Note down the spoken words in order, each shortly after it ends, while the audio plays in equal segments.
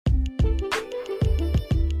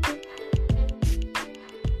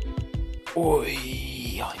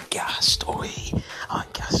Oi, I'm gassed. Oi, I'm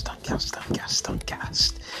gassed. I'm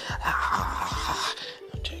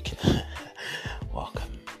joking.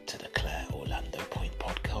 Welcome to the Claire Orlando Point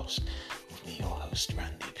podcast with me, your host,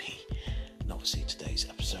 Randy P. And obviously today's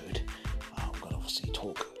episode, I'm going to obviously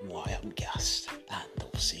talk why I'm gassed and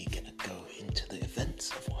obviously going to go into the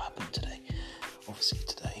events of what happened today. Obviously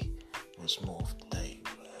today was more of the day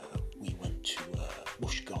where we went to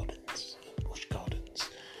Busch Gardens.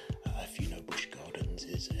 If you know, Busch Gardens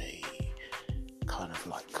is a kind of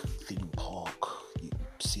like theme park. You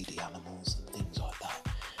see the animals and things like that.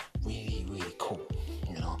 Really, really cool.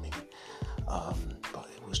 You know what I mean? But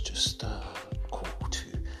it was just cool to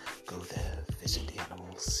go there, visit the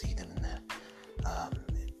animals, see them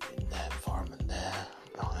in their environment there,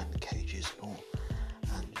 behind the cages and all,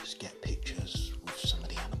 and just get pictures with some of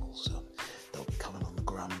the animals. They'll be coming on the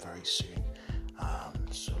gram very soon.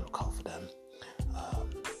 So look out for them.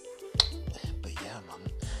 But yeah,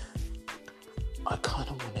 man, I kind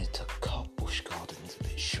of wanted to cut Busch Gardens a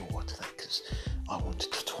bit short today because I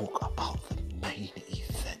wanted to talk about the main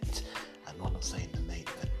event. And when I'm saying the main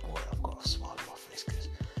event, boy, I've got a smile on my face because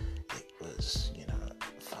it was,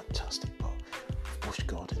 fantastic. But Busch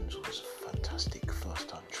Gardens was a fantastic first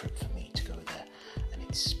time trip for me to go there and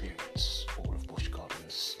experience all of Busch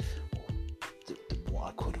Gardens, or what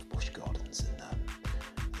I could of Busch Gardens, in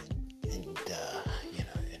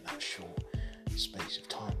that short space of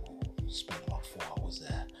time. We'll spend about 4 hours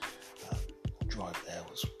there. Drive there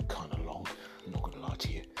was kind of long, I'm not going to lie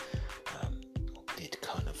to you. Did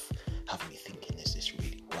kind of have me thinking, is this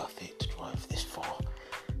really worth it to drive this far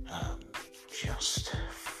just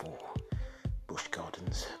for Busch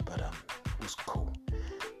Gardens? But it was cool.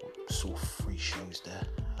 Saw 3 shows there.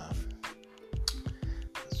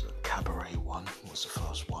 There's a cabaret one was the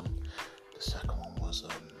first one. The second one was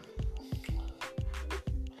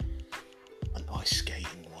an ice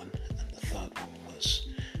skating one, and the third one was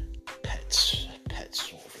pets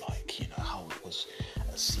sort of like, how it was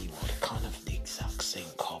at SeaWorld, kind of the exact same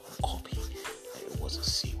carbon copy that it was at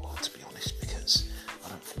SeaWorld, to be honest, because I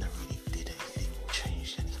don't think they really did anything or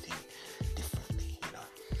changed anything differently,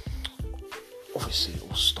 Obviously it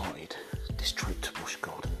all started, this trip to Busch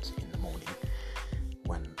Gardens, in the morning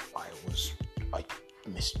when I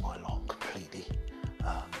missed my alarm completely.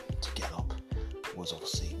 To get up was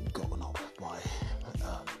obviously gotten up by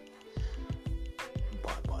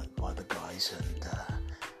the guys, and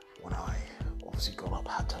when I obviously got up,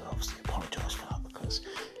 I had to obviously apologise for that because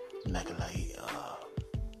mega late,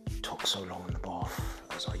 took so long in the bath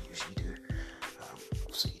as I usually do,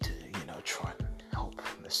 obviously to try and help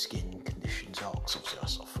the skin conditions out, because obviously I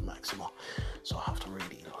suffer from eczema, so I have to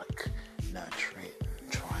really nurture it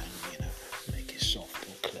and try and make it soft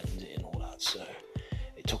and cleanse it and all that. So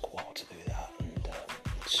it took a while to do that and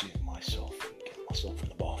soothe myself and get myself in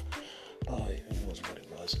the bath, but it was what it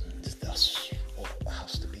was, and that's what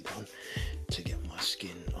has to be done to get my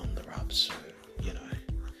skin on the wraps. So it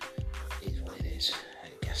is what it is,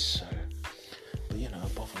 I guess. So, but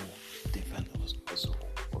above all, the event was all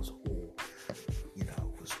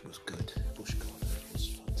was good. Busch Gardens was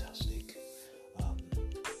fantastic.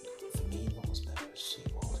 For me, not as better as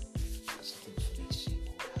SeaWorld, because I think for me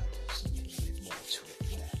SeaWorld had something a bit more to it,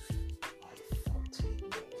 where I felt it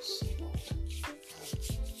more SeaWorld.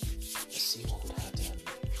 SeaWorld had the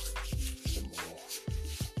more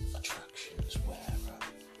attractions where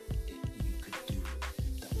you could do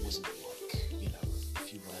that wasn't like, if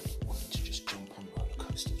you weren't wanting to just jump on roller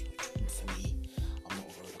coasters, which for me, I'm not a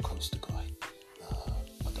roller coaster guy.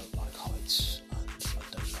 I don't like heights, and I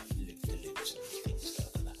don't like the loops and things that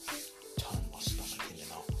are going to turn my stomach in.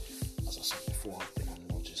 As I said before, I've been on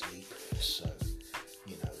Rogers Leap, so,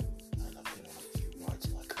 and I've been on a few rides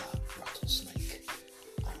like that, Rattlesnake,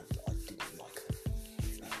 and I didn't like them.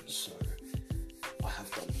 So I have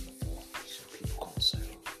done them before, so people can't say,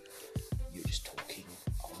 you're just talking.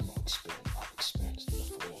 I've experienced it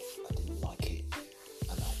before. I didn't like it,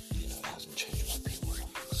 and it hasn't changed my opinion.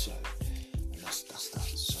 So, and that's that.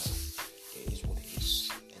 So it is what it is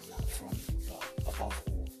in that front. But above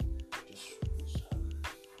all, just was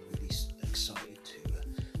really excited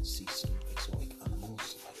to see some exotic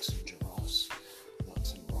animals, like some giraffes, like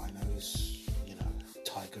some rhinos,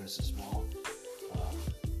 tigers as well.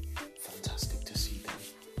 Fantastic to see them.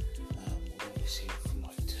 Obviously I've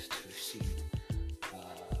liked to see,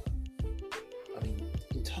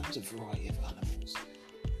 in terms of variety of animals,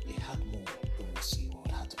 it had more than what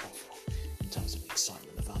SeaWorld had to offer in terms of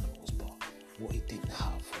excitement of animals, but what it didn't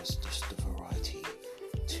have was just the variety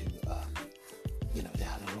to, they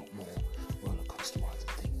had a lot more roller coaster rides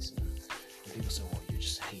and things, and people say, you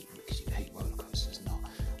just hate because you hate roller coasters. No,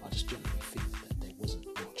 I just generally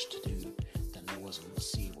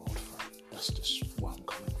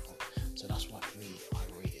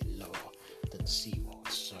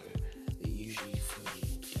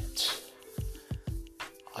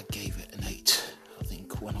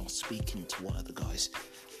speaking to one of the guys,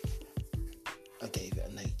 I gave it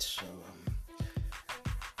an 8, so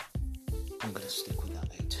I'm going to stick with that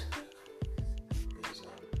 8. Because,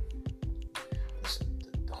 listen,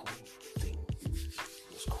 the whole thing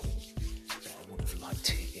was cool, but I would have liked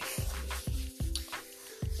it if,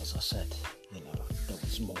 as I said, there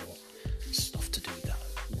was more stuff to do that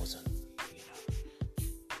wasn't,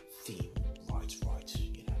 theme, right,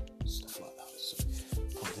 stuff like that. So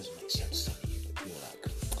it probably doesn't make sense to me, but you're like,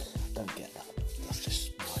 don't get that. That's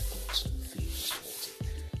just my thoughts and feelings towards it.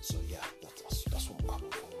 So yeah, that's what I'm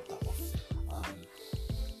coming from with that one.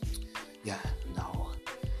 Now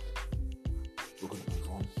we're going to move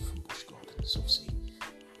on from Busch Gardens. Obviously,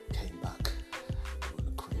 came back, we were in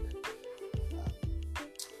the crib,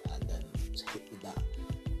 and then was hit with that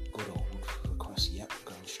good old request. Yep,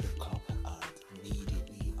 going strip club, and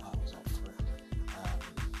immediately I was up for it.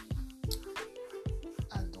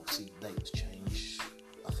 And obviously, the date was changed.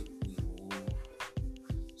 I think we were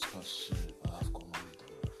supposed to have gone on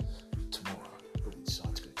tomorrow, but we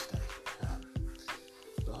decided to go today.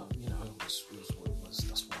 But it was what it was.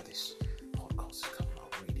 That's why this podcast is coming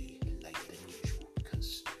out really later than usual,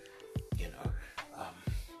 because I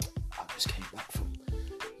just came back from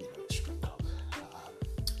the strip club,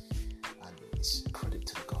 and it's credit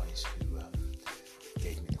to the guys who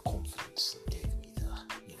gave me the confidence, and gave me the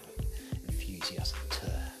enthusiasm to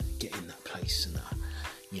get in that place and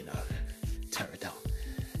tear it down.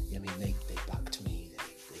 I mean, they backed me,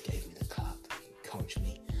 they gave me the clap, they encouraged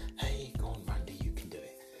me. Hey, go on, Randy, you can do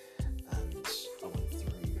it. And I went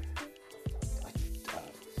through. I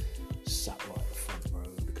sat right at the front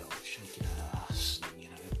row. The girl was shaking her ass, and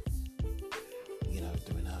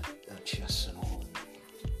doing her chest and all, and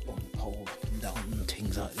on the pole up and down and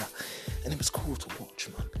things like that. And it was cool to watch,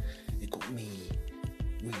 man. It got me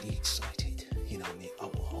really excited.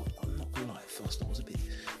 I'm not gonna lie. At first, I was a bit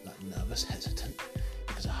nervous, hesitant,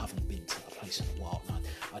 because I haven't been to that place in a while. And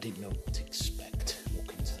I didn't know what to expect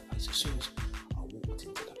walking into the place. As soon as I walked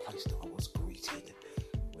into the place, I was greeted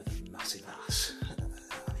with a massive ass. I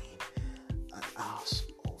mean, an ass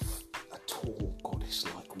of a tall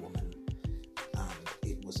goddess-like woman, and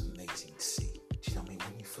it was amazing to see. Do you know what I mean?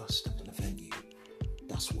 When you first step in a venue,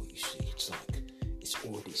 that's what you see. It's like it's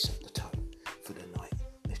already set the tone for the night,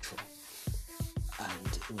 literally,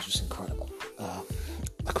 and it was just incredible.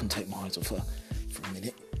 I couldn't take my eyes off her for a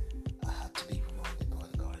minute. I had to be reminded by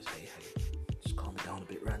the guys, hey, just calm it down a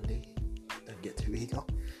bit, Randy. Don't get too eager.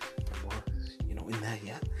 Don't worry, you're not in there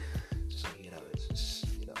yet. So, it's just,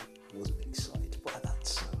 I wasn't excited by that.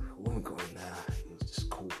 So when we got in there, it was just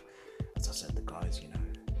cool. As I said, the guys,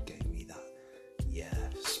 gave me that,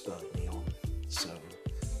 spurred me on. So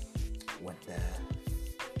went there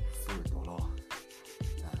for $1.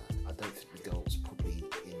 I don't think the girls probably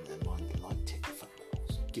in their mind liked it, the fact that I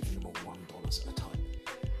was giving them all $1 at a time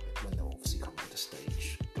when they were obviously coming to the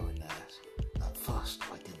stage, going there. At first,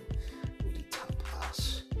 I didn't really tap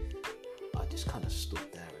ass. I just kind of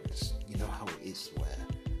stood there and just, how it is where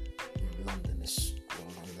in London,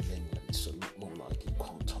 England, it's a lot more like you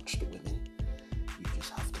can't touch the women. You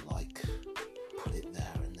just have to put it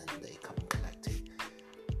there and then they come and collect it.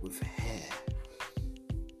 With hair,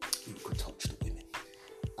 you could touch the women,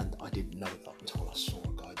 and I didn't know that until I saw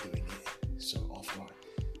a guy doing it. So after I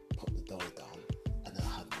put the doll down and then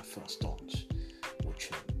I had my first dance, which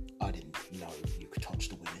I didn't know you could touch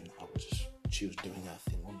the women. She was doing her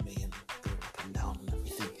thing on me and going up and down and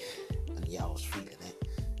everything, and I was feeling it.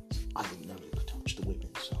 I didn't know you could touch the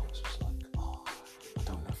women, so I was just like, I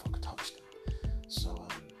don't know if I could touch them. So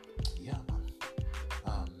man,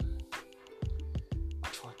 I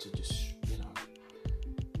tried to just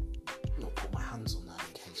not put my hands on that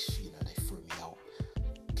in case they threw me out,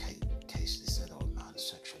 in case they said, oh man,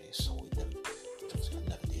 sexually assaulted them, which obviously I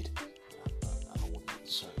never did, and I wouldn't.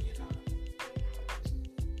 So it's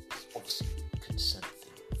obviously consent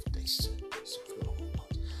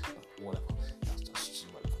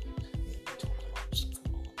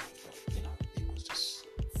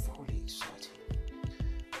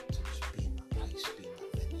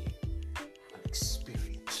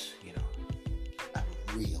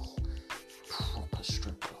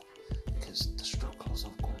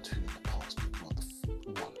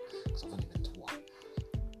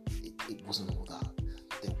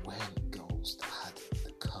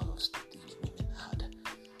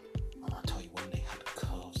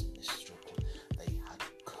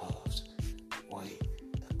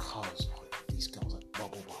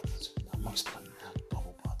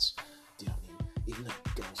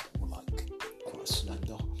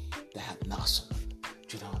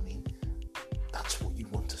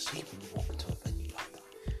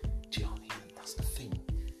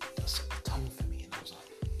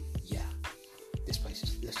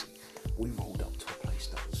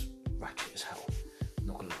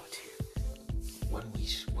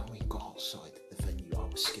when we got outside the venue, I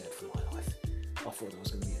was scared for my life. I thought there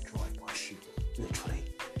was going to be a drive-by shooting. Literally,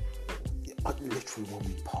 when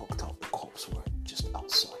we parked up, the cops were just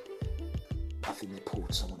outside. I think they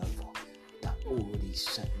pulled someone over. That already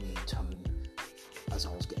set me in tone as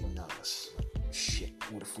I was getting nervous. Like, shit,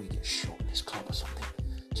 what if we get shot in this club or something?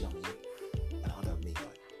 Do you know what I mean? And I don't mean whatever.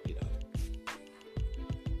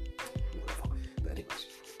 But anyways,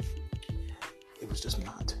 it was just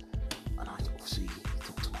mad. And I obviously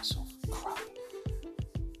thought to myself, crap,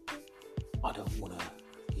 I don't want to,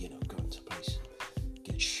 go into a place,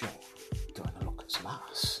 get shot, go and look at some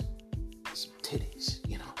ass, some titties,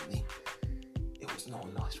 you know what I mean? It was not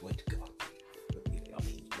a nice way to go. But,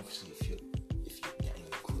 obviously if you're getting a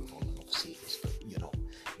groove on, then obviously it is, but you're not.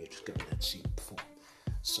 You're just going there to see them perform.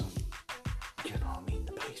 So, you know what I mean?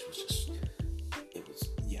 The place was just, it was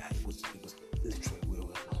literally, we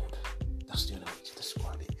were in hold. That's the only way to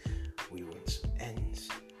describe it. We were in some ends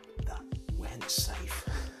that weren't safe,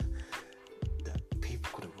 that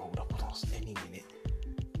people could have rolled up on us any minute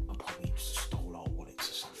and probably just stole our wallets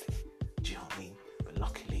or something. Do you know what I mean? But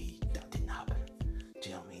luckily that didn't happen. Do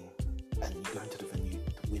you know what I mean? And you go into the venue,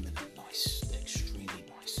 the women are nice, they're extremely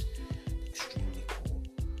nice, extremely cool,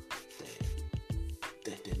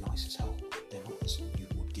 they're nice as hell. They're not as you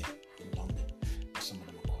would get in London. Some of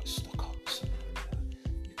them are quite stuck up, some of them,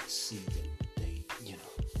 you can see that they,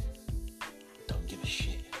 don't give a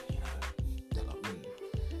shit, they're like,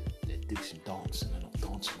 they do some dance and they're not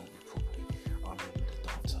dancing on me properly. I remember the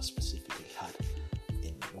dance I specifically had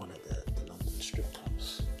in one of the London strip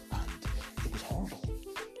clubs, and it was horrible.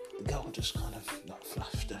 The girl just kind of like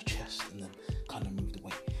flashed her chest and then kind of moved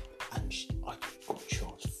away, and I got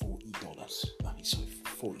charged £40,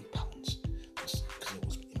 because it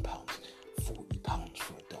was in pounds, £40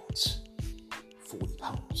 for a dance,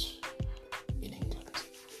 £40 in England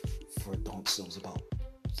for a dance that was about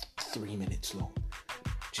 3 minutes long.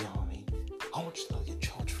 Do you know what I mean? How much did I get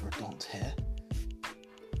charged for a dance here?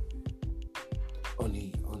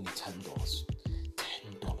 Only $10.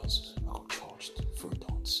 $10 I got charged for a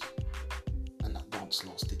dance, and that dance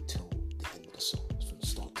lasted till the end of the song, from the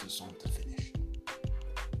start to the song to finish.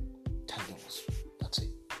 $10. That's it.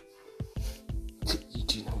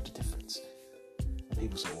 Do you know the difference? And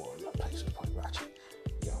people say, "Well, that place was probably ratchet."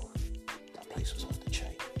 That place was off the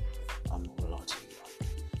chain. I'm not gonna lie to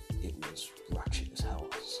you. It was ratchet as hell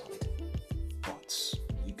outside. But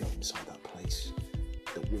you go inside that place,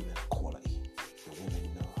 the women are quality. The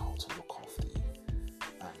women know how to look after you,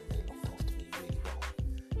 and they looked after me really well.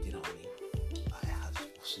 You know what I mean?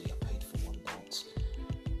 I paid for one dance.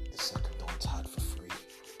 The second dance I had for free.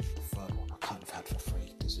 The third one I kind of had for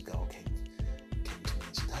free because the girl came to me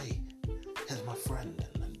and said, "Hey, here's my friend,"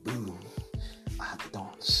 and then boom, I had the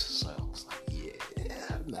dance. So I was like, "Yeah,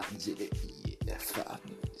 man's in it. Yeah, fam,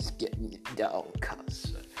 just getting it down,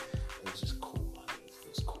 cuz." So it was just cool, man. It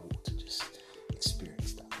was cool to just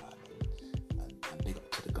experience that, man. And big up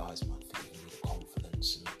to the guys, man, for giving me the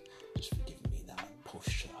confidence and just for giving me that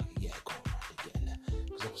push. Yeah, go on, man, get in there.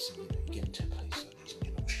 Because obviously, you get into a place like this and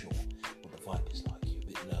you're not sure what the vibe is like. You're a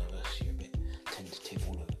bit nervous, you're a bit tentative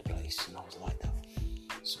all over the place, and I was like that.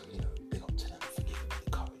 So, big up to them for giving me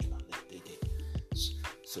the courage, man. They did.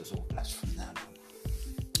 So it's all blessed from them, man.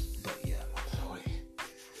 But yeah, I tell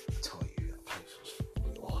you, that place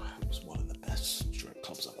was one of the best strip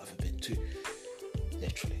clubs I've ever been to.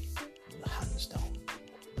 Literally, hands down,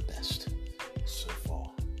 the best so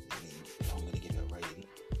far. If I'm going to give it a rating,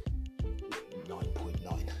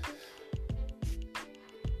 9.9.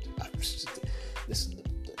 Listen,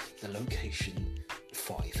 the location,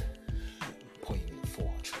 5.4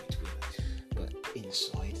 actually, to be honest. But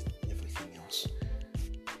inside, everything else,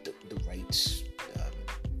 the rates,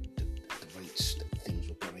 the rates that things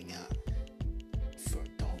were going at for a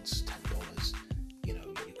dance, $10. You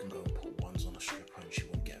can go and put ones on a stripper and she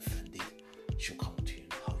won't get offended. She'll come to you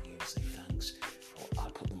and hug you and say thanks. Or I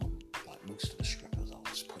put them on, like most of the strippers, I was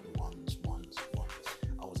just putting ones.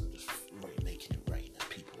 I wasn't just making it rain as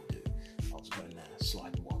people do. I was going there,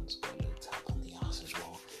 sliding ones, got a little tap on the ass as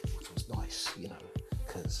well, which was nice,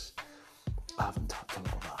 because I haven't tapped a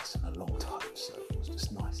lot of ass in a long time, so it was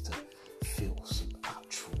just nice to feel some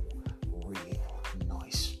actual, real,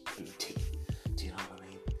 nice booty. Do you know what I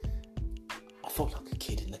mean? I felt like a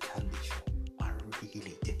kid in the candy shop. I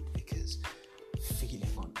really did, because feeling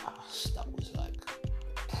on ass that was like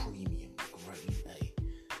premium grade A,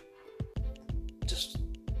 just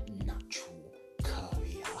natural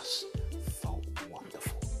curvy ass, felt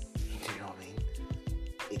wonderful. Do you know what I mean?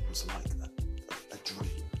 It was like a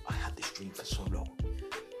dream. I had this dream for so long,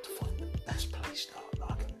 to find the best place that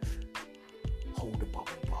I can hold a bubble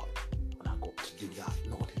butt, and I got to do that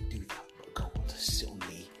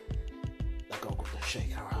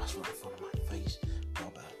right in front of my face,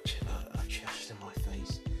 rub her chest in my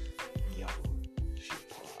face. Yo, she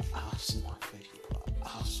put her ass in my face, she put her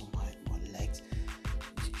ass on my legs.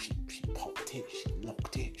 She popped it, she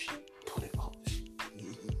locked it, she put it up.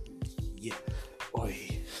 Yeah, oi.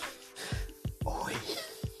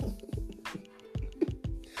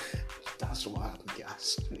 That's why I'm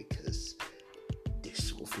gassed, because this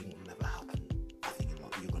sort of thing will never happen. I think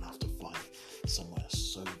you're gonna have to find somewhere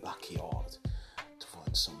so backyard to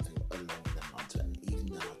find something along the lines, and even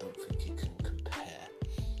then I don't think it can compare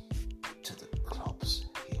to the clubs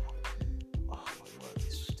here. Oh my word,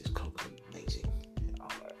 this club is amazing.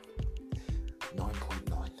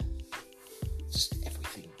 9.9. Just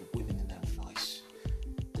everything. The women in there are nice.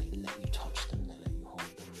 They let you touch them, they let you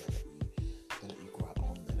hold them, they let you grab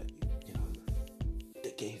on, they let you know,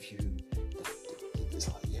 they gave you it's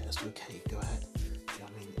like, yeah, it's okay, go ahead. Do you know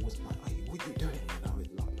what I mean? It wasn't like, hey, what are you doing?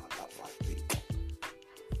 You know, like that, like, big,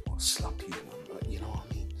 or slap you, but you know what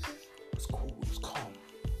I mean? It was cool, it was calm,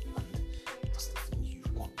 and that's the thing you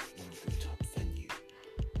want when you go to a venue.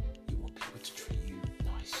 You want people to treat you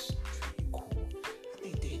nice, treat you cool, and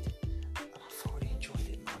they did, and I thoroughly enjoyed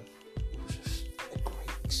it, man. It was just a great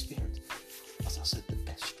experience. As I said, the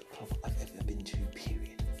best strip club I've ever been to,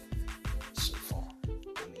 period, so far.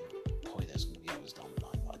 I mean, boy, there's going to be others down the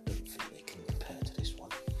line, but I don't think they can compare to this one.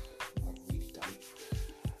 I really don't.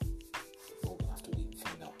 We're going to have to wait and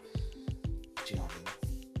find out. Do you know what I mean?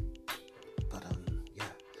 But,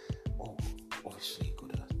 yeah. Oh, obviously, got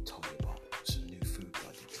to tell you about some new food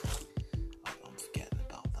I did try. I'm forgetting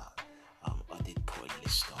about that. I did put a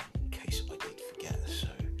list on in case I did forget, so,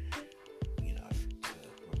 you know, to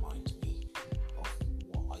remind me of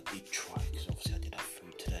what I did try, because obviously I did have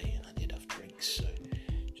food today and I did have drinks, so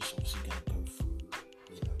just obviously going to go through,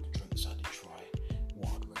 you know, the drinks I did try,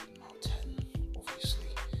 what I'd rate them out of 10, obviously,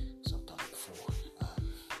 because I've done it before.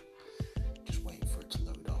 Just waiting for it to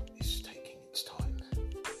load up, it's taking its time.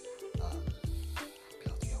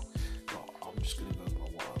 Bloody hell. But I'm just going to go by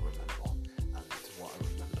what I remember, and what I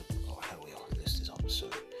remembered, oh hell yeah, the list is up, so,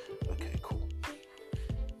 okay, cool.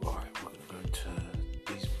 Right, we're going to go into,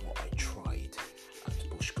 these are what I tried at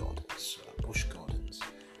Busch Gardens. Busch Gardens,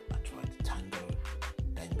 I tried the Tango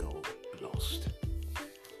Bengal Blast.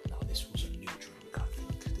 Now this was a new drink, I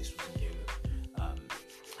think. This was new.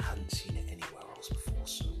 I hadn't seen it anywhere else before,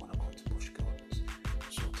 so when I went to Busch Gardens,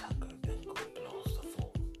 saw Tango Bengal Blast, I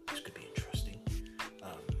thought this could be interesting.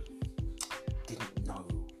 Didn't know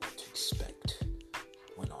what to expect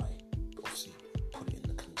when I obviously put it in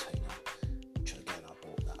the container, which again I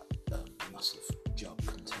bought that massive jug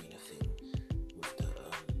container thing with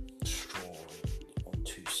the straw on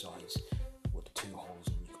two sides with the two holes,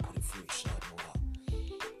 and you can put it through each side and all that.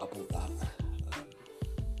 I bought that,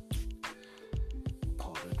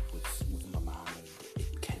 partnered with my man, and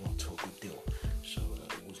it came up to a good deal, so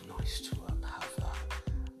it was nice to have that.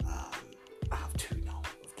 I have two now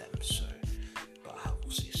of them, so, but I have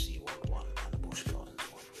also a SeaWorld one and a Busch Gardens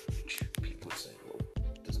one, which people would say, well,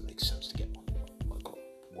 it doesn't make sense to get one, but I got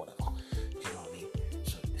whatever, you know what I mean?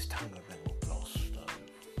 So this Tango Bengal Blast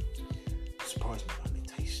surprised me, man. It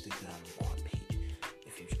tasted quite peach.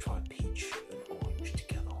 If you've tried peach and orange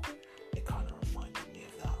together, it kind of reminded me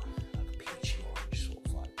of that, like a peachy orange sort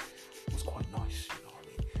of vibe. It was quite nice, you know what I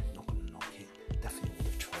mean? Not gonna knock it. Definitely would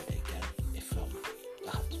have tried it again if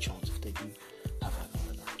I had the chance. If they do have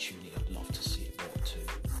an opportunity, I'd love to see it brought to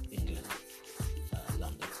England,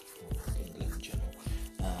 London, or England in general,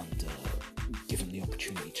 and given the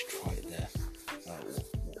opportunity to try it there, or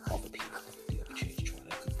other people have the opportunity to try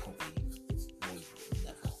it, I could probably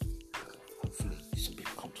never. Hopefully, some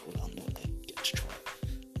people come to Orlando and they get to try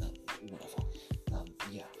it, whatever.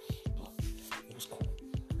 Yeah, but it was cool,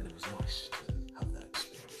 and it was nice to have that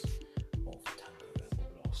experience of Tango Bengal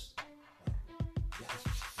Blast. Yeah,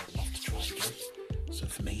 I'd love to try it again. So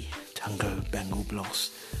for me, Tango Bengal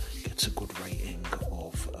Blast gets a good rating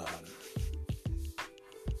of,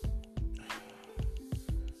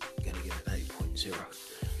 gonna give it 8.0.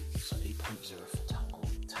 So 8.0 for Tango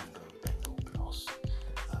Bengal Blast.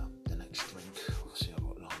 The next drink, obviously I've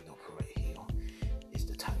got lined up right here, is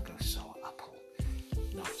the Tango Sour Apple.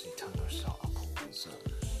 Now obviously Tango Sour Apple was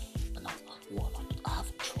another one I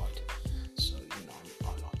haven't tried. So, you know, I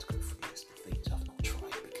like to go through the list of things I've not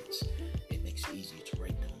tried, because it makes it easier to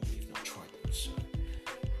rate them when you've not tried them. So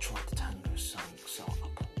tried the Tango Sour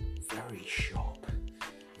Apple. Very sharp.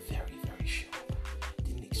 Very, very sharp.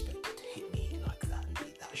 Didn't expect it to hit me like that and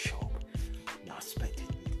be that sharp. No, I expected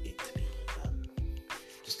it to be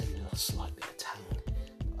just a little slight bit of tang,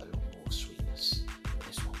 but a lot more sweetness. But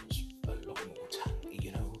this one was a lot more tang.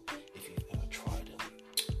 You know, if you've ever tried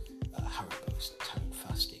Haribo's Tang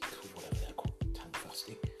Fastic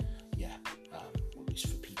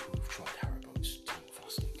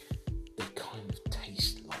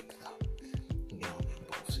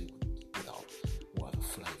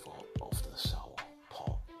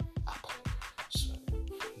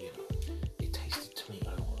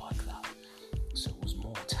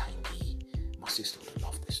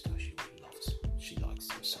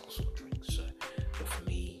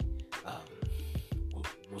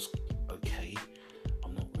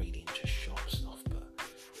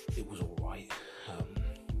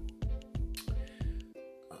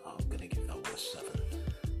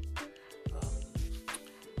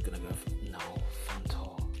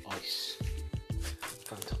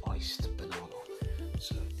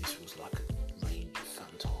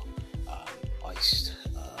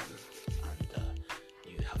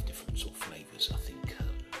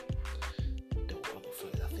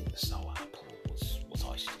the sour apple was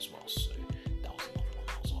iced as well, so that was another one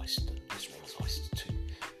that was iced, and this one was iced too.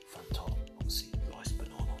 Fanta, obviously iced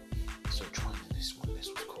banana. So trying this one, this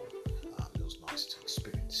was cool. It was nice to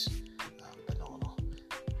experience banana.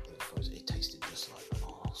 It tasted just like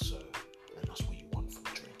banana, so, and that's what you want from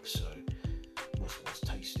a drink. So was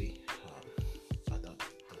tasty. I don't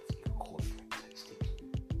think you can call it drink tasty.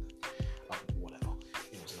 Whatever.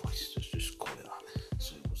 It was nice. Just call it that.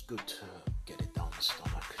 So it was good to get it down the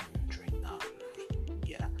stomach and drink that.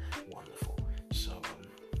 Yeah, wonderful. So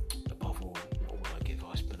above all, what would I give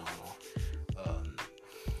iced banana?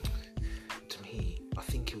 To me, I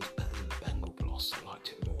think it was better than the Bengal Blast. I liked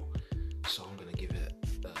it more. So I'm gonna give it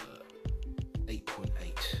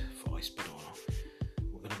 8.8 for iced banana.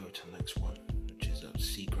 We're gonna go to the next one, which is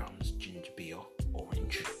Seagram's ginger beer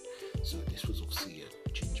orange. So this was obviously a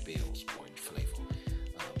ginger beer orange flavour.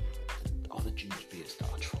 The other ginger beers that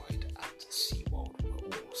I tried at SeaWorld were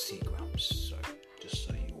all Seagram's. So just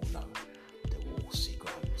so you all know, they were all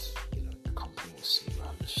Seagram's. You know, the company was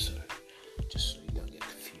Seagram's. So just so you don't get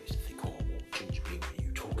confused and think, oh, what ginger beer are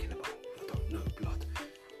you talking about? I don't know, blood.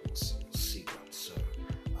 It was Seagram's. So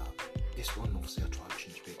this one, obviously, I tried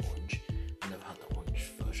ginger beer orange. I never had the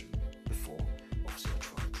orange version before. Obviously, I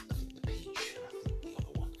tried, I think, the peach and I think the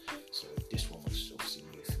other one. So this one was obviously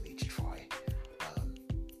new for me to try.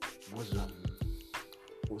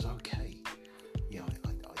 Was okay. Yeah, I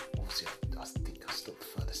obviously I think I still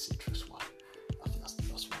prefer the citrus one. I think that's the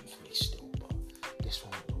best one for me still. But this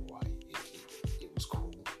one was alright. It was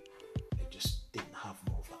cool. It just didn't have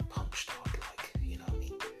more of that punch that I'd like. You know what I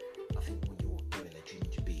mean? I think when you're doing a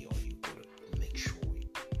ginger beer, you've got to make sure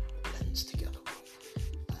it blends together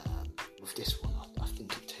right. With this one, I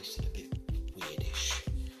think it tasted a bit weirdish,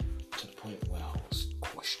 to the point where I was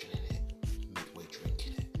questioning it midway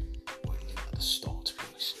drinking it, or even at the start, to be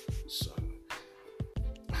honest. So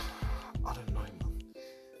I don't know, man.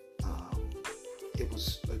 It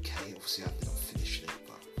was okay. Obviously, I ended up finishing it,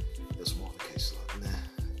 but it was more of a case like, nah,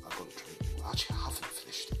 I got to drink it. Well, actually, I haven't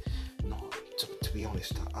finished it. No, to be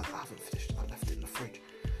honest, I haven't finished it. I left it in the fridge.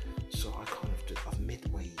 So I kind of just,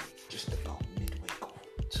 just about midway got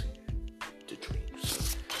to drink.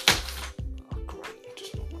 So great,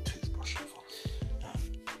 just knocked my toothbrush over.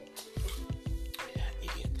 Yeah,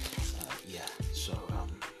 idiot. Yeah, so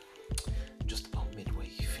just about midway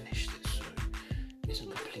finished it. So it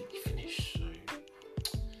isn't completely finished. So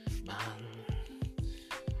man,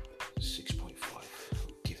 6.5.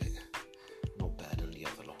 I'll give it. Not better than the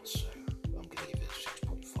other lot. So I'm gonna give it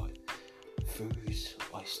 6.5. Foods,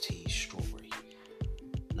 iced tea, strawberry.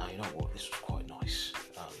 Now you know what, this was quite nice.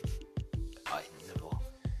 I never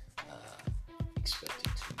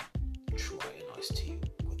expected to try an iced tea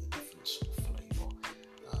with a different sort of flavour.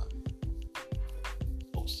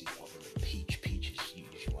 Obviously, other than peach is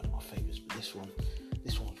usually one of my favourites, but this one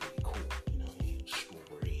was really cool. You know,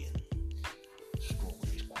 strawberry, and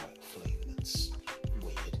strawberry is quite a flavour that's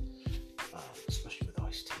weird, especially with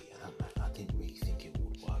iced tea. I didn't really think it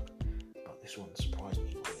would work, but this one surprised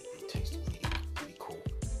me when it tasted really cool.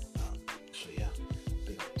 So yeah,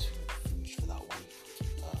 big up to Foods for that one.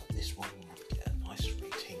 This one would get a nice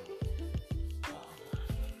rating.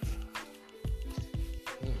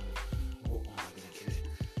 What am I gonna give it?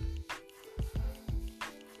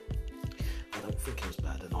 I don't think it was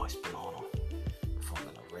better than iced banana. If I'm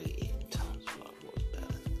gonna rate it in terms of like what is better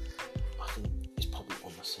than, I think it's probably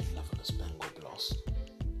on the same level as Bengal Blast.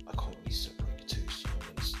 I can't really separate the two, so I'm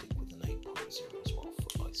gonna stick with an 8.0 as well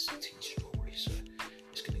for iced tea strawberry. So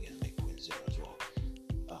it's gonna get an 8.0 as well.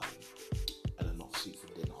 And then obviously for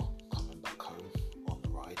dinner, coming back home on the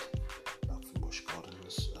ride back from Busch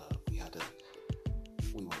Gardens,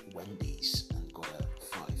 we went to Wendy's and got a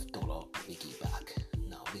 $5 biggie bag.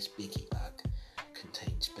 Now this biggie bag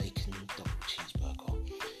contains bacon, double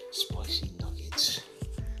cheeseburger, spicy nuggets,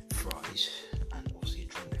 fries, and obviously a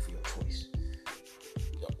drink of your choice.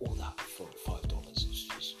 All that for $5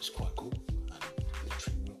 is quite cool. And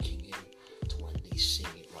literally walking in to Wendy's,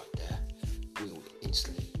 seeing it right there, we were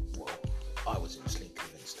I was instantly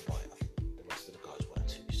convinced to buy it. I think the rest of the guys were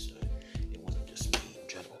too, so it wasn't just me in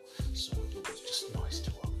general. So it was just nice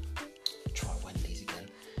to try Wendy's again.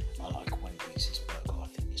 I like Wendy's burger. I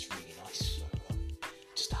think it's really nice. So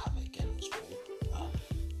just to have it again was cool.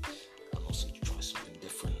 And also to try something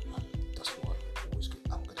different, and that's what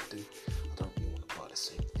I'm gonna do. I don't really want to buy the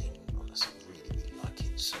same thing unless I really like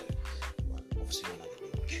it. So obviously when I get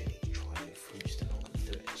the opportunity to try new foods, then I'm gonna do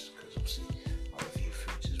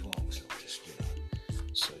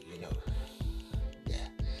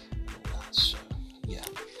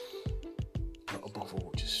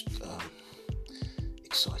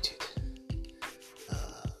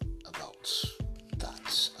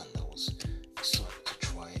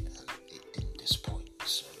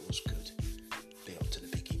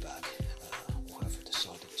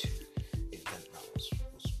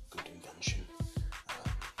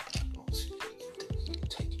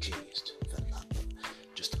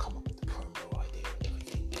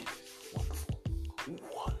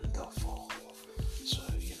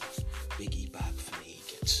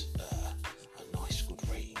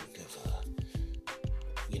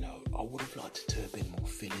I would have liked it to have been more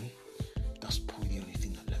filling. That's probably the only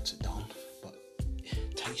thing that lets it down. But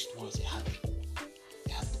taste-wise, it had it all.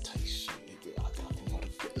 It had the taste. I think I would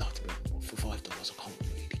have liked a bit more. For $5, I can't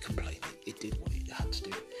really complain. It did what it had to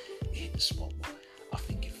do. It hit the spot. But I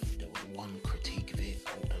think if there was one critique of it,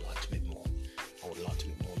 I would have liked a bit more. I would have liked a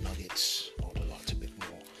bit more nuggets. I would have liked a bit more,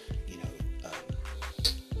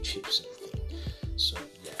 chips and everything. So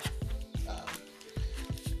yeah,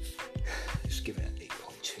 just give it an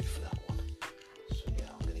 8.2 for that one. So yeah,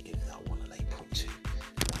 I'm going to give that one an 8.2.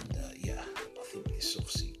 And yeah, I think this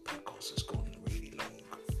obviously podcast has gone really long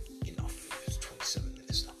enough. It's 27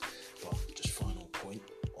 minutes now. But just final point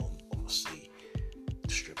on obviously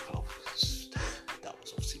the strip club. That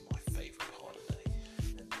was obviously my favourite part of the day.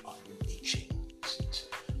 And I've been itching since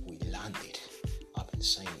we landed. I've been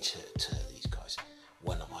saying to these guys,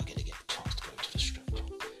 when am I going to get the chance to go to the strip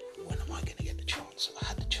club? When am I going to get the chance? I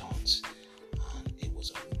had the chance, and it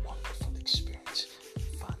was a wonderful experience.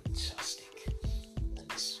 Fantastic.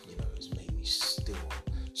 And it's, it's made me still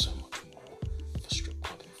so much more of a strip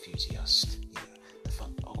club enthusiast. The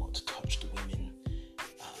fact that I got to touch the women,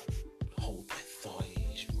 hold their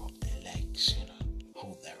thighs, rub their legs,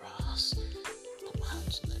 hold their ass, put my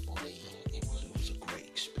hands on their body. It was a great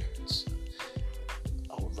experience.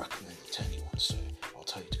 I would recommend it to anyone, so I'll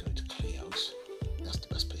tell you to go to Cleo's. That's the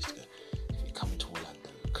best place to go. If you come into Orlando,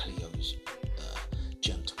 Cleo's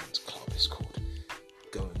Gentleman's Club is called.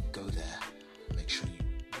 Go there, make sure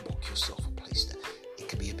you book yourself a place there. It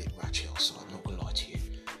can be a bit ratchet outside, I'm not gonna lie to you.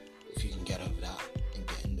 If you can get over that and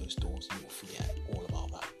get in those doors, you will forget all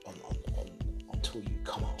about that until you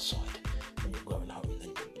come outside and you're going home, and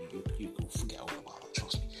then you will forget all about that,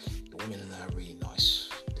 trust me. The women in there are really nice,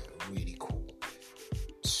 they're really cool,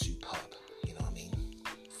 superb, you know what I mean?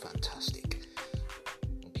 Fantastic.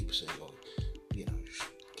 And people say,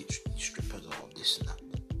 get strippers or this and that,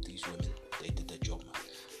 but these women, they did their job, man.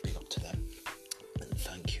 Big up to them, and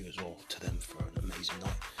thank you as well to them for an amazing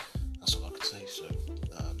night. That's all I could say. So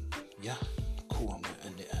yeah, cool. I'm going to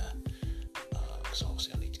end it because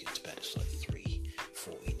obviously I need to get to bed. It's like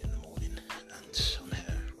 3:14 in the morning, and I'm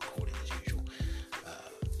here recording as usual,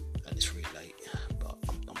 and it's really late, but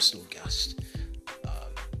I'm still gassed.